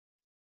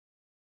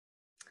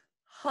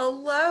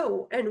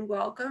Hello and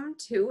welcome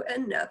to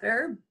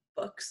another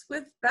Books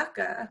with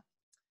Becca.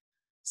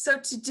 So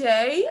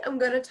today I'm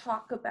going to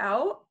talk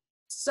about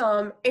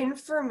some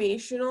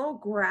informational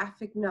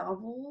graphic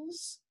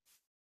novels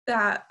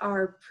that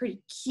are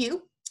pretty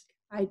cute.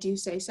 I do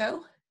say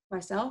so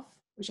myself,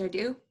 which I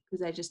do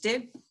because I just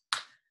did.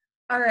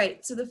 All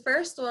right, so the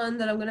first one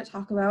that I'm going to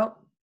talk about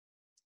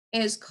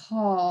is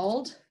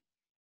called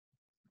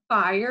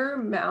Fire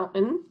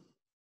Mountain.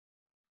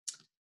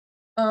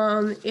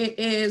 It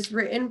is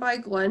written by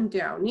Glen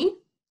Downey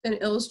and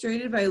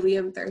illustrated by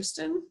Liam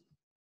Thurston.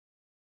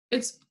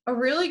 It's a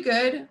really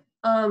good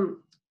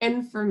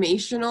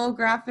informational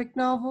graphic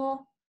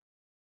novel.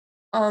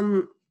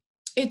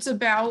 It's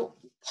about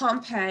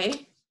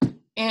Pompeii,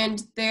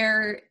 and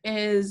there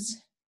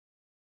is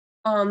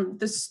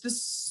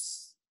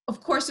this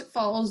of course it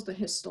follows the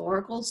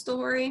historical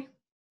story,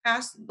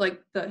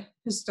 like the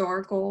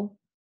historical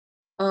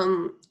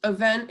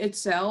event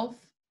itself.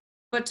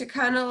 But to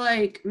kind of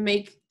like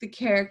make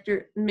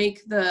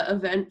the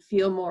event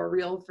feel more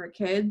real for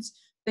kids,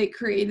 they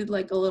created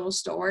like a little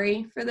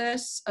story for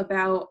this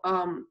about,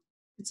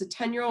 it's a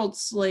 10-year-old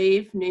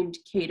slave named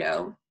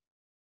Cato.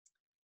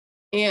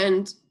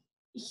 And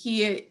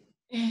he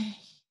and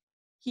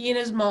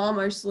his mom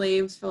are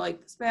slaves for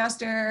like this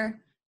master.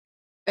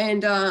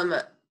 And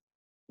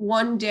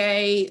one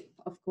day,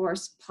 of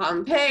course,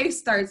 Pompeii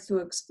starts to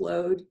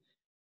explode.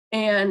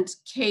 And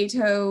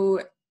Cato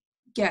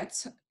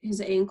gets his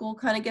ankle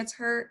kind of gets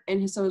hurt,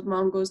 and so his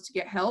mom goes to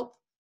get help,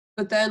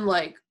 but then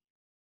like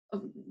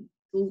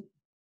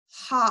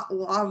hot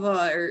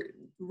lava or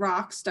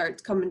rock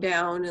starts coming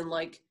down, and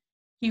like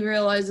he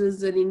realizes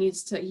that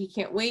he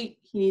can't wait,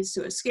 he needs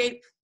to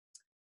escape.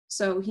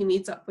 So he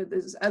meets up with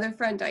his other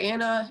friend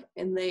Diana,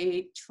 and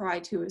they try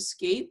to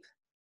escape.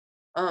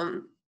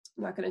 I'm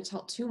not going to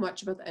tell too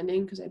much about the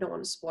ending because I don't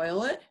want to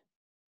spoil it,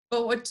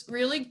 but what's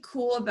really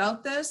cool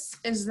about this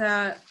is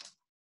that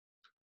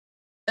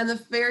in the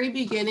very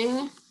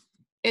beginning,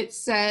 it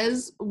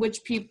says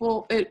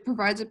it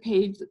provides a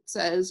page that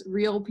says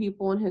real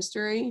people in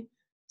history.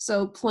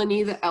 So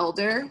Pliny the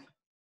Elder,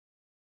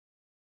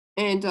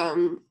 and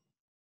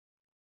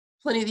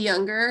Pliny the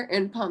Younger,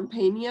 and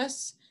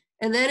Pomponius.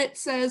 And then it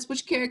says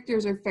which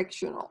characters are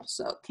fictional.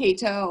 So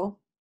Cato,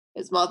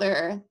 his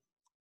mother,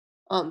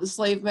 the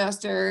slave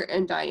master,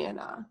 and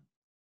Diana.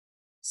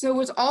 So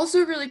what's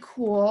also really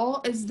cool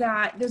is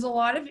that there's a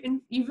lot of,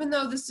 even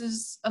though this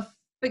is a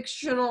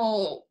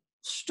fictional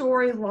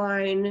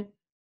storyline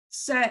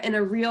set in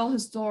a real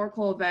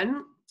historical event,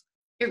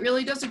 it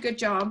really does a good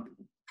job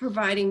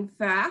providing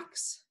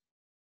facts.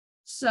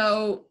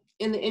 So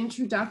in the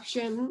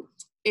introduction,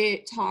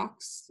 it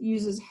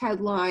uses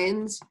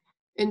headlines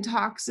and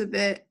talks a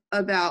bit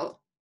about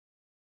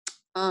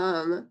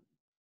to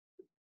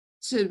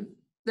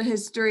the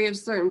history of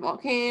certain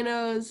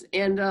volcanoes,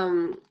 and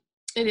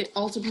it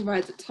also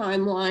provides a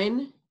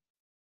timeline,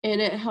 and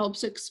it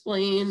helps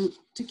explain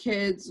to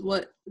kids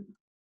what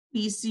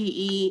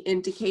BCE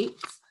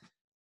indicates.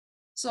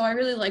 So I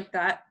really like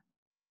that.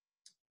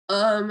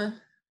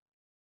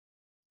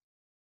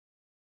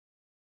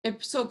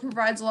 It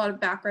provides a lot of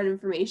background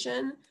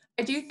information.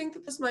 I do think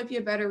that this might be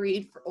a better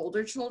read for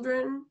older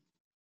children,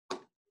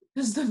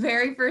 because the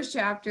very first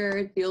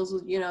chapter deals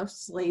with,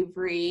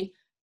 slavery,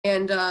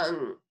 and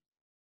the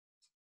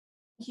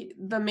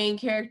main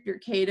character,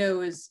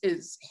 Cato,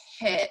 is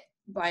hit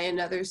by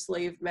another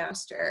slave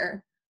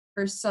master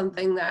for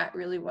something that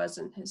really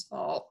wasn't his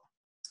fault.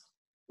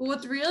 But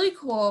what's really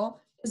cool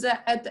is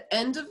that at the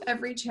end of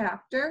every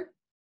chapter,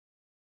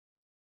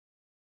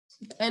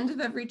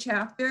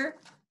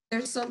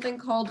 there's something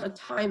called a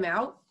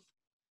timeout.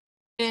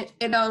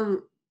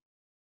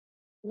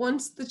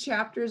 Once the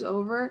chapter's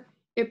over,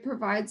 it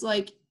provides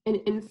like an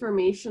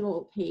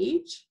informational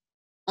page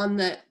on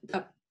the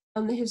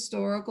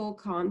historical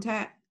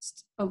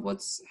context of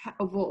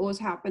what was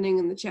happening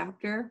in the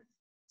chapter.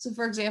 So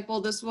for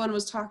example, this one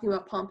was talking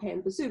about Pompeii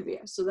and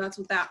Vesuvius, so that's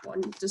what that one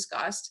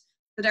discussed.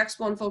 The next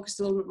one focused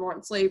a little bit more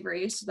on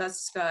slavery, so that's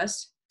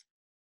discussed.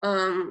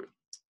 And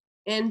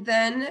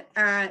then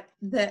at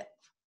the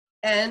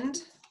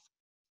end,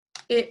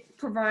 it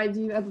provides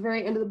you, at the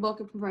very end of the book,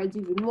 it provides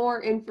even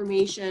more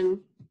information.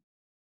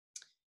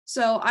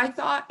 So I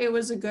thought it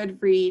was a good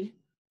read.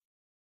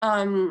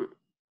 The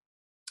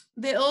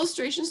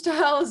illustration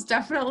style is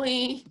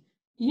definitely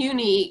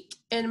unique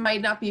and might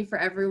not be for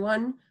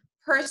everyone.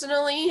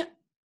 Personally,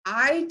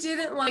 I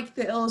didn't like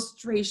the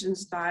illustration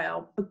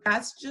style, but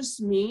that's just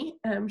me,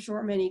 and I'm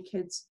sure many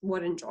kids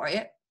would enjoy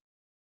it.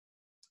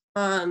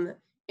 And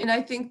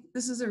I think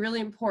this is a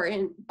really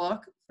important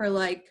book for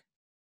like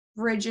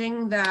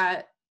bridging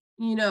that,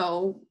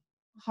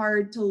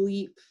 hard to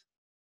leap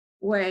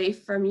way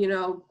from,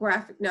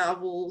 graphic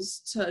novels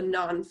to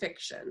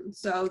nonfiction.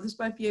 So this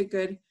might be a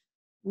good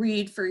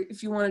read for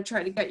if you want to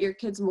try to get your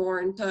kids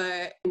more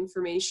into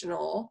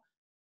informational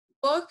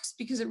books,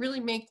 because it really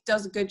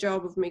does a good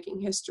job of making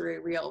history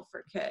real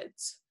for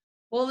kids.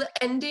 Well, the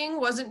ending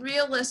wasn't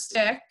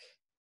realistic.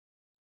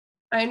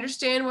 I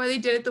understand why they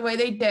did it the way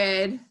they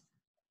did,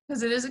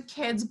 because it is a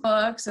kid's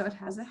book, so it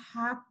has a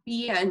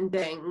happy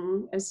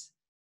ending.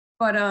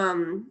 But I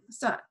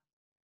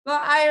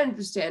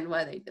understand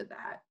why they did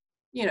that.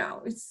 You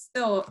know, it's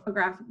still a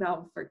graphic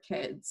novel for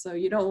kids, so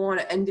you don't want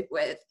to end it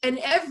with, and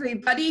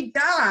everybody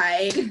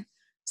died.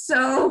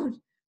 So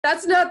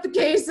that's not the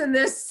case in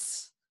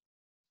this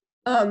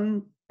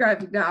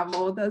graphic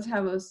novel. It does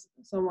have a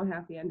somewhat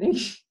happy ending.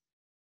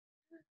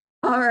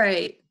 All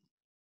right.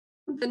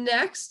 The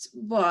next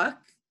book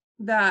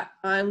that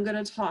I'm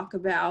going to talk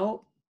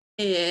about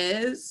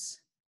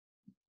is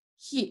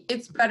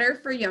it's better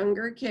for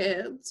younger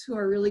kids who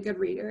are really good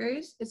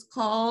readers. It's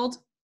called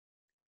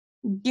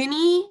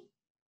Guinea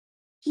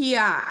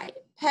PI,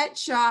 Pet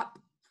Shop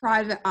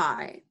Private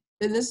Eye.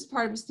 And this is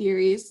part of a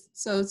series,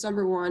 so it's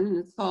number 1, and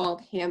it's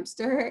called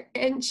Hamster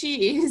and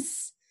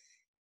Cheese.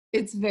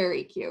 It's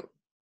very cute.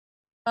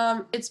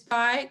 It's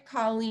by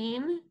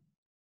Colleen.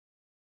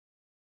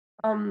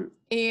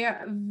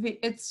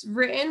 It's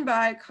written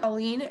by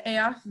Colleen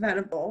A.F.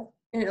 Venable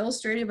and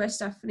illustrated by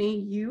Stephanie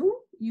Yue.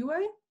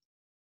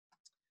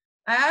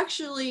 I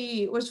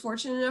actually was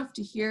fortunate enough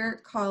to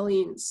hear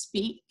Colleen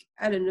speak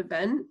at an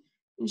event,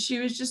 and she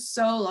was just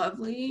so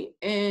lovely,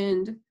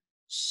 and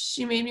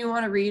she made me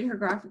want to read her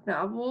graphic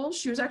novel.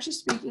 She was actually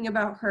speaking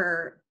about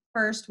her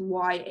first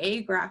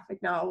YA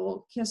graphic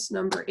novel, Kiss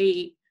Number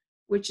 8,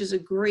 which is a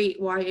great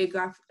YA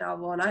graphic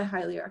novel, and I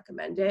highly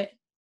recommend it.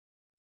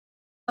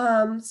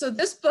 So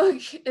this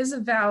book is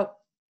about,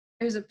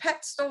 there's a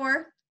pet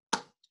store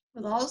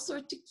with all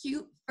sorts of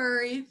cute,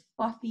 furry,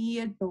 fluffy,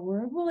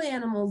 adorable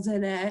animals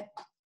in it.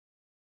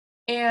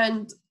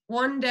 And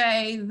one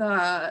day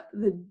the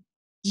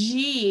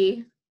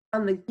G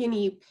on the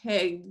guinea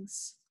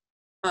pigs,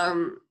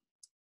 the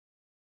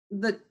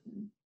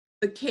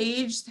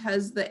cage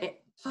has the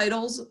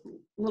titles,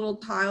 little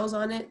tiles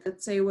on it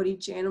that say what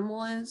each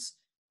animal is.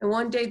 And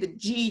one day the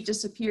G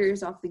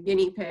disappears off the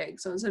guinea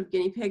pig. So instead of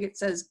guinea pig, it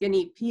says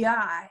guinea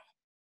PI.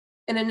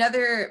 And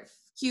another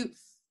cute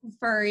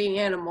furry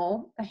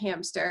animal, a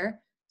hamster,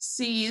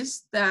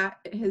 sees that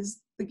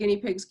the guinea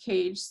pig's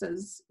cage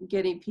says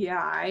guinea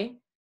PI,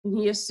 and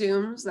he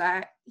assumes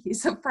that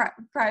he's a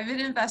private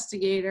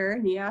investigator,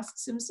 and he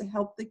asks him to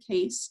help the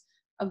case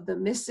of the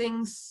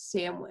missing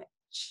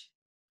sandwich.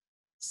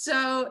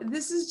 So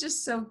this is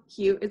just so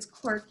cute. It's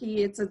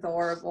quirky, it's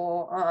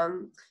adorable.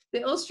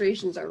 The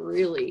illustrations are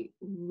really,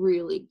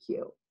 really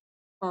cute.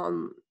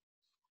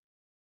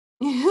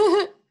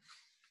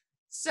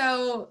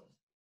 So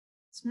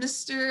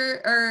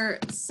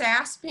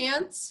Sass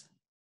Pants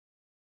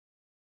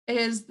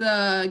is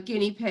the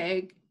guinea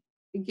pig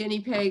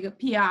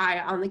PI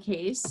on the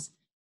case,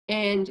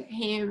 and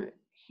Hamisher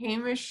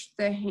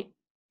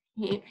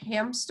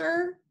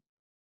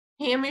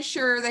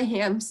the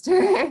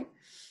hamster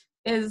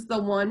is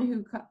the one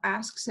who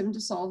asks him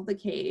to solve the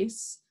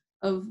case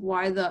of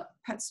why the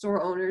pet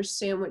store owner's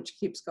sandwich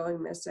keeps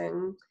going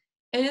missing.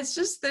 And there's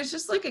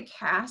just like a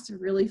cast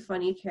of really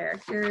funny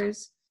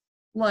characters,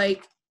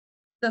 like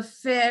the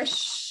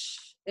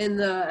fish and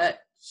the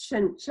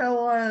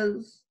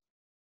chinchillas,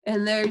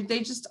 and they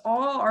just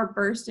all are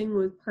bursting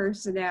with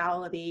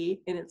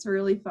personality, and it's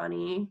really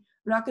funny. I'm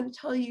not going to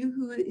tell you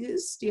who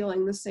is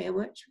stealing the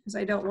sandwich because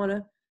I don't want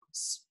to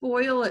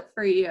spoil it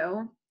for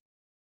you.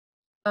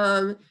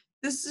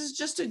 This is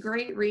just a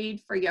great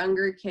read for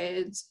younger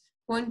kids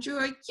who enjoy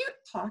cute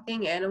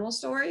talking animal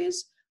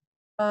stories.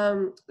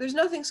 There's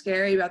nothing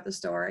scary about the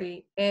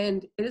story,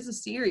 and it is a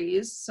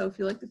series, so if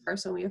you like the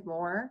first one, we have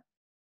more.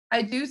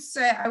 I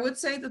would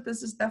say that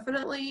this is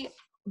definitely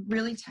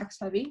really text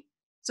heavy,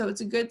 so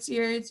it's a good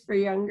series for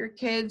younger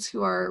kids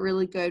who are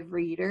really good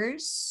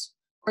readers,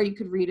 or you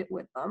could read it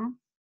with them.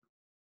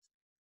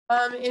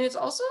 And it's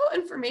also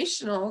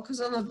informational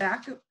because on the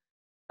back,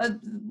 a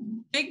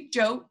big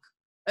joke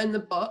in the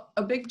book,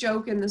 a big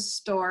joke in the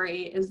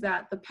story is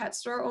that the pet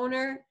store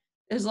owner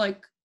is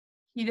like,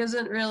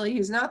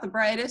 he's not the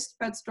brightest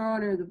pet store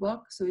owner in the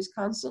book, so he's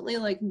constantly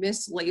like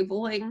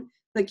mislabeling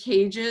the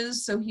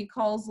cages. So he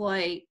calls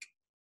like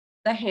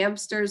the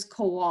hamsters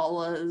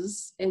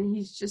koalas, and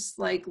he's just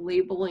like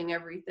labeling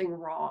everything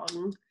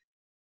wrong.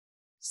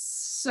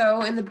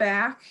 So in the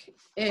back,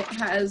 it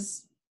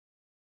has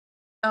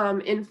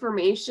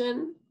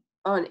information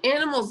on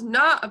animals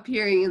not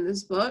appearing in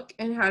this book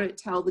and how to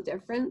tell the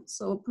difference.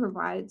 So it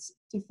provides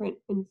different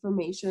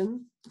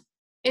information.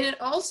 And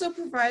it also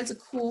provides a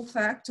cool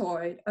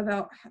factoid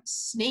about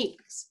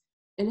snakes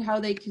and how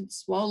they can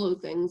swallow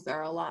things that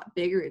are a lot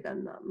bigger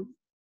than them.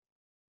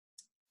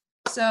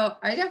 So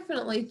I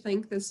definitely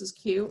think this is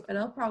cute, and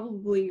I'll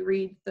probably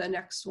read the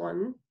next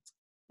one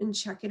and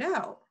check it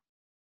out.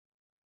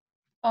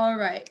 All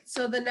right,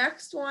 so the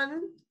next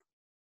one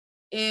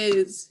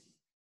is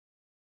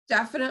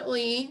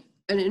definitely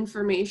an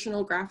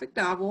informational graphic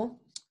novel.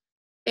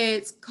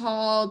 It's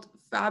called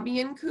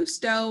Fabian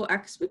Cousteau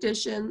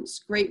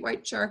Expeditions, Great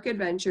White Shark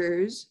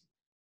Adventures.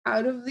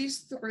 Out of these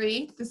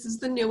 3, this is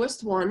the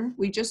newest one.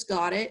 We just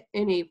got it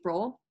in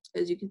April,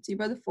 as you can see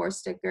by the 4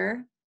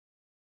 sticker.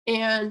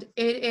 And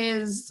it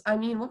is, I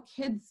mean, what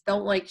kids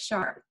don't like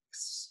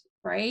sharks,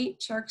 right?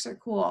 Sharks are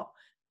cool.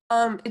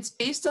 It's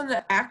based on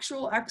the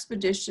actual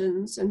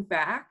expeditions and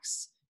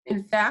facts.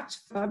 In fact,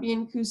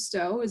 Fabien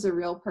Cousteau is a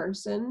real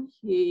person.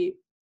 He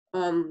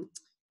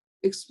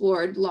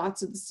explored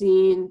lots of the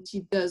scenes.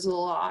 He does a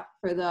lot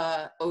for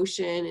the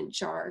ocean and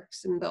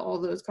sharks and all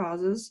those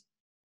causes.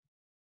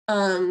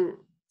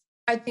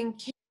 I think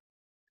kids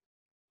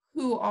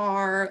who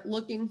are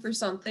looking for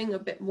something a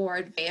bit more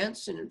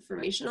advanced and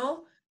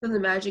informational than the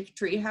Magic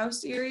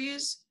Treehouse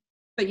series,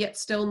 but yet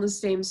still in the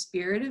same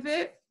spirit of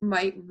it,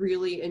 might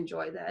really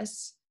enjoy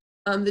this.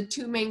 The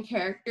two main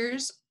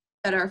characters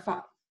that are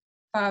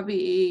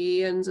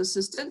Fabian's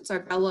assistants are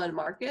Bella and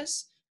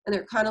Marcus, and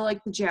they're kind of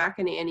like the Jack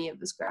and Annie of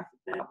this graphic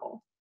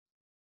novel.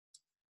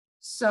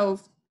 So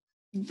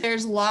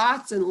there's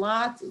lots and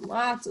lots and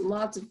lots and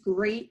lots of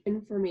great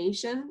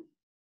information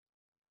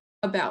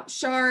about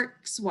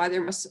sharks, why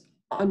they're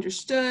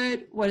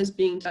understood, what is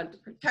being done to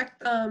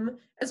protect them,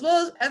 as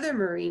well as other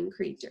marine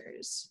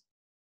creatures.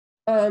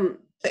 The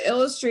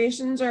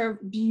illustrations are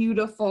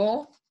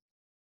beautiful.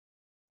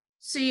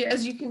 See,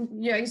 as you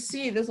can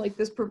see,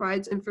 this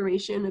provides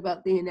information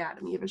about the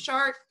anatomy of a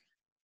shark.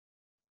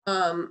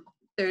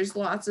 There's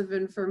lots of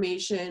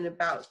information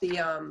about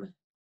the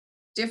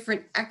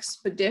different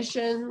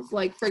expeditions.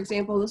 Like, for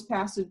example, this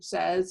passage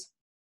says,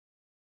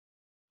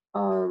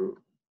 I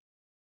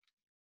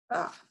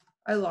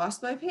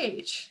lost my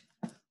page.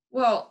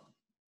 Well,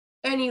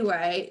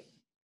 anyway,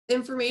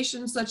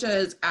 information such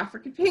as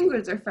African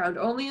penguins are found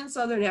only in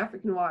southern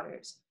African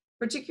waters,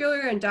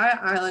 particularly on Dia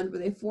Island, where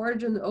they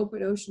forage in the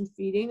open ocean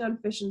feeding on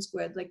fish and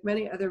squid like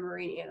many other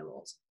marine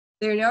animals.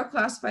 They are now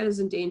classified as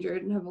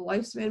endangered and have a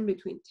lifespan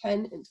between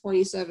 10 and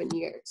 27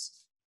 years.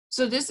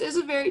 So this is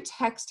a very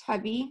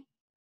text-heavy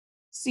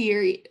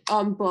series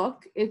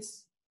book. It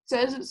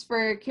says it's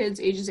for kids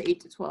ages 8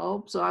 to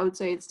 12, so I would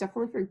say it's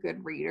definitely for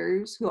good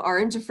readers who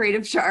aren't afraid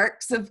of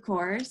sharks, of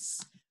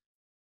course.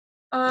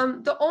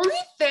 The only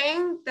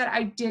thing that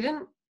I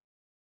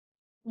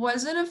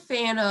wasn't a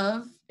fan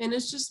of, and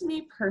it's just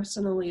me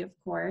personally, of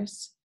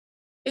course,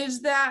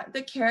 is that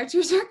the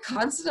characters are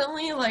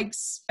constantly like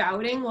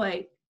spouting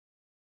like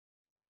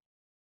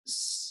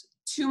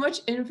too much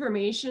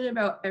information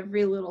about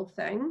every little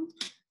thing.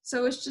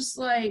 So it's just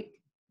like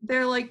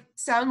they're like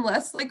sound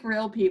less like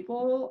real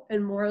people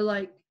and more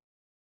like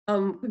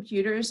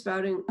computers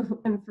spouting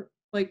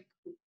like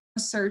a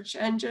search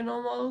engine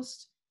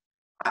almost.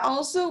 I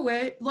also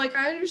I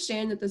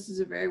understand that this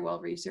is a very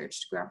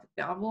well-researched graphic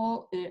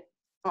novel, and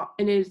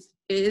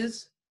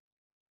it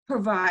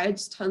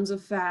provides tons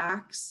of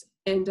facts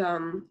and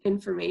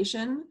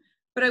information,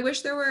 but I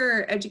wish there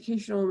were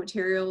educational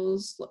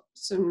materials,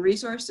 some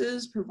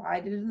resources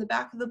provided in the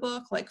back of the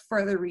book, like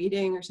further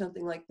reading or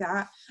something like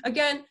that.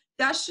 Again,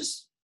 that's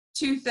just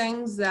two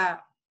things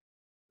that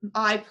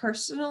I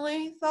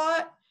personally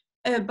thought.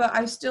 But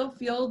I still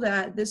feel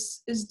that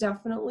this is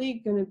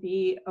definitely going to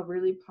be a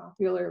really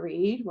popular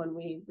read when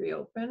we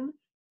reopen,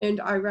 and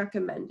I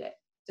recommend it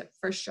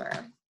for sure.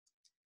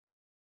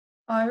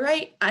 All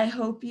right, I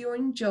hope you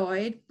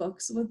enjoyed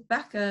Books with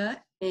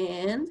Becca,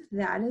 and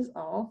that is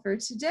all for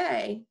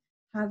today.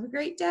 Have a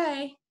great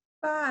day.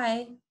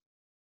 Bye.